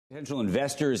Potential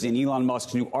investors in Elon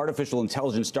Musk's new artificial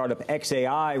intelligence startup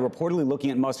X.AI reportedly looking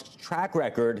at Musk's track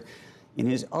record in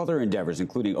his other endeavors,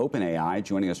 including OpenAI.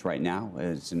 Joining us right now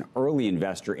is an early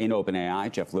investor in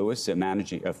OpenAI, Geoff Lewis,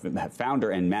 founder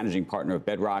and managing partner of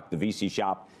Bedrock. The VC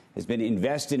shop has been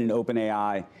invested in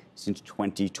OpenAI since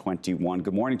 2021.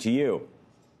 Good morning to you.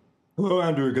 Hello,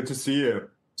 Andrew. Good to see you.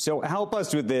 So help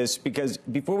us with this, because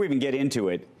before we even get into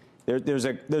it, there's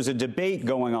a debate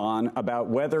going on about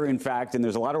whether, in fact, and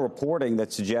there's a lot of reporting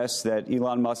that suggests that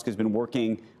Elon Musk has been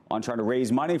working on trying to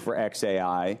raise money for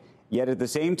X.AI. Yet at the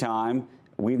same time,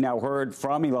 we've now heard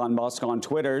from Elon Musk on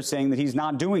Twitter saying that he's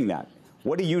not doing that.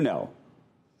 What do you know?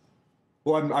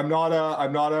 Well, I'm not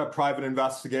a private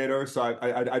investigator, so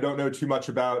I don't know too much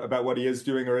about what he is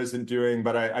doing or isn't doing.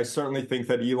 But I certainly think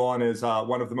that Elon is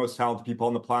one of the most talented people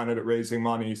on the planet at raising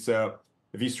money. So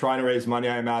if he's trying to raise money,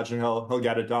 I imagine he'll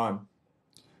get it done.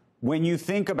 When you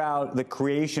think about the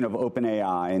creation of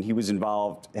OpenAI, and he was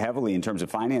involved heavily in terms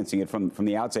of financing it from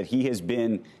the outset, he has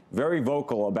been very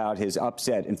vocal about his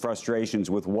upset and frustrations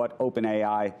with what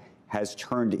OpenAI has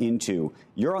turned into.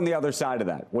 You're on the other side of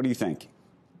that. What do you think?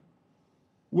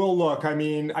 Well, look, I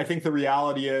mean, I think the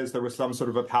reality is there was some sort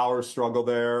of a power struggle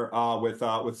there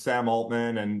with Sam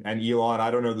Altman and Elon.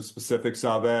 I don't know the specifics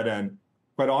of it, and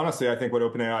quite honestly, I think what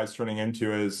OpenAI is turning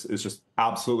into is just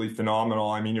absolutely phenomenal.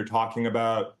 I mean, you're talking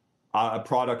about a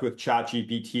product with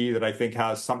ChatGPT that I think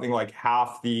has something like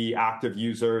half the active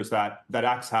users that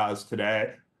X has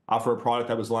today for a product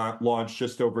that was launched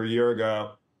just over a year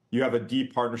ago. You have a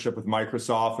deep partnership with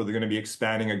Microsoft, where they're going to be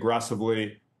expanding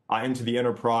aggressively into the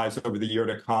enterprise over the year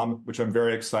to come, which I'm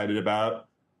very excited about.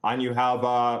 And you have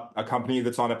a company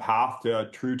that's on a path to a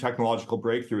true technological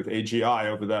breakthrough with AGI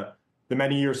over the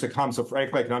many years to come. So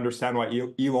frankly, I can understand why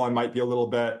Elon might be a little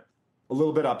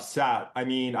bit upset. I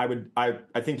mean,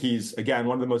 I think he's, again,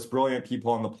 one of the most brilliant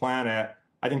people on the planet.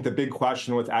 I think the big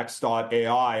question with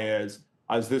X.AI is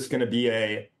this going to be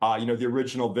the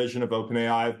original vision of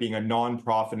OpenAI of being a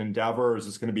non-profit endeavor, or is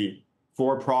this going to be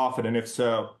for profit? And if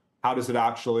so, how does it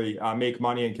actually make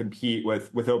money and compete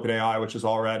with OpenAI, which is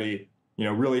already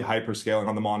really hyperscaling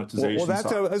on the monetization side? That's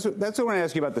what I want to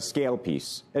ask you about, the scale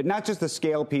piece. Not just the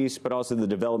scale piece, but also the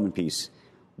development piece.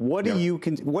 What do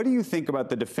you think about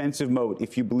the defensive moat,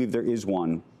 if you believe there is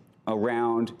one,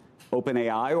 around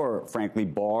OpenAI or, frankly,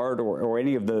 Bard or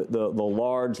any of the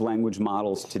large language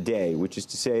models today, which is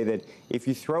to say that if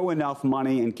you throw enough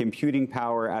money and computing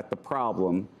power at the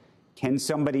problem, can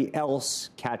somebody else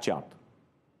catch up?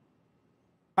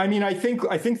 I mean, I think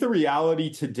the reality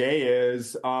today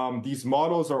is these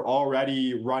models are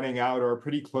already running out, or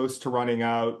pretty close to running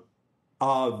out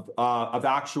of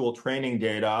actual training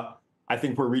data. I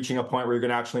think we're reaching a point where you're going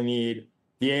to actually need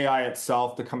the AI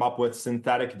itself to come up with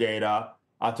synthetic data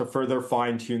to further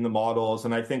fine-tune the models.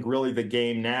 And I think really the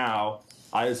game now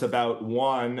is about,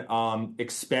 one,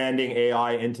 expanding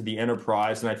AI into the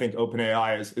enterprise. And I think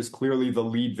OpenAI is clearly the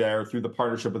lead there through the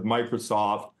partnership with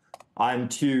Microsoft.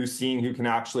 And two, seeing who can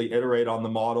actually iterate on the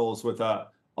models with a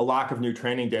lack of new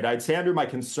training data. I'd say, Andrew, my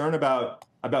concern about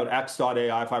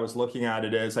X.AI, if I was looking at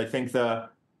it, is I think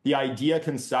the idea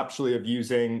conceptually of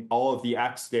using all of the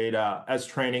X data as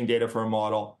training data for a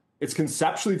model, it's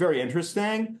conceptually very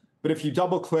interesting. But if you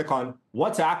double click on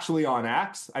what's actually on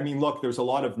X, I mean, look, there's a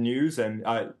lot of news, and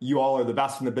you all are the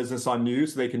best in the business on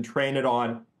news, so they can train it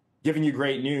on giving you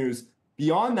great news.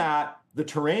 Beyond that, the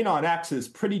terrain on X is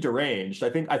pretty deranged. I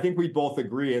think we both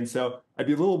agree, and so I'd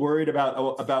be a little worried about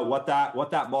what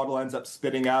that model ends up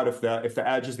spitting out if the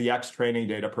edge is the X training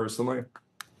data, personally.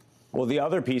 Well, the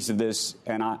other piece of this,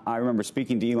 and I remember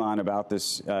speaking to Elon about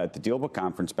this at the DealBook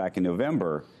conference back in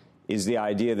November, is the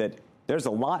idea that there's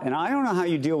a lot, and I don't know how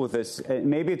you deal with this.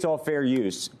 Maybe it's all fair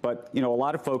use, but a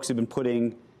lot of folks have been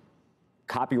putting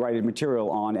copyrighted material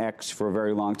on X for a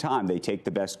very long time. They take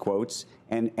the best quotes,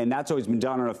 and that's always been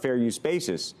done on a fair use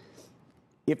basis.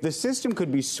 If the system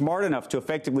could be smart enough to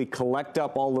effectively collect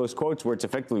up all those quotes where it's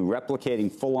effectively replicating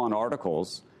full-on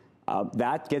articles,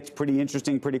 that gets pretty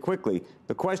interesting pretty quickly.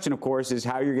 The question, of course, is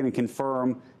how you're going to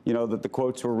confirm, that the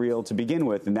quotes were real to begin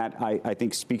with, and that, I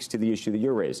think, speaks to the issue that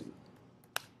you're raising.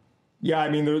 Yeah,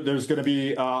 I mean, there's going to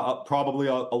be probably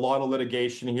a lot of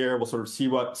litigation here. We'll sort of see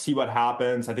what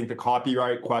happens. I think the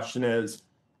copyright question is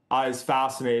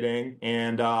fascinating,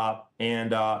 and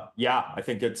yeah, I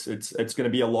think it's going to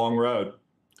be a long road.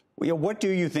 Well, what do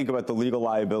you think about the legal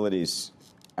liabilities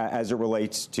as it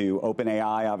relates to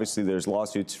OpenAI? Obviously, there's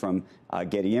lawsuits from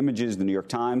Getty Images. The New York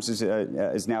Times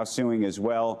is now suing as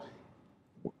well.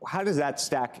 How does that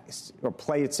stack or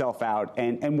play itself out?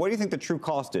 And what do you think the true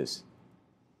cost is?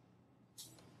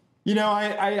 You know,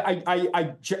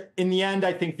 in the end,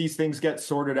 I think these things get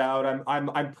sorted out.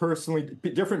 I'm personally,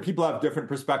 different people have different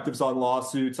perspectives on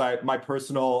lawsuits. My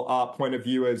personal point of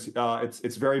view is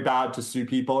it's very bad to sue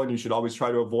people, and you should always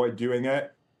try to avoid doing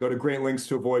it. Go to great lengths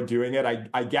to avoid doing it.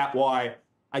 I get why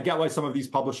some of these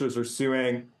publishers are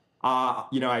suing.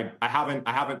 You know, I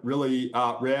haven't really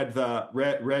read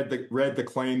the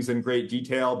claims in great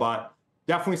detail, but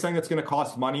definitely something that's going to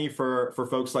cost money for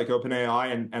folks like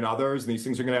OpenAI and others. And these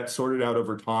things are going to get sorted out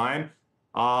over time.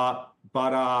 But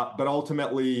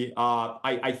ultimately,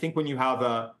 I think when you have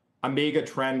a mega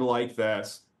trend like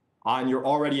this, and you're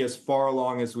already as far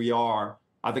along as we are,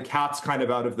 the cat's kind of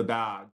out of the bag.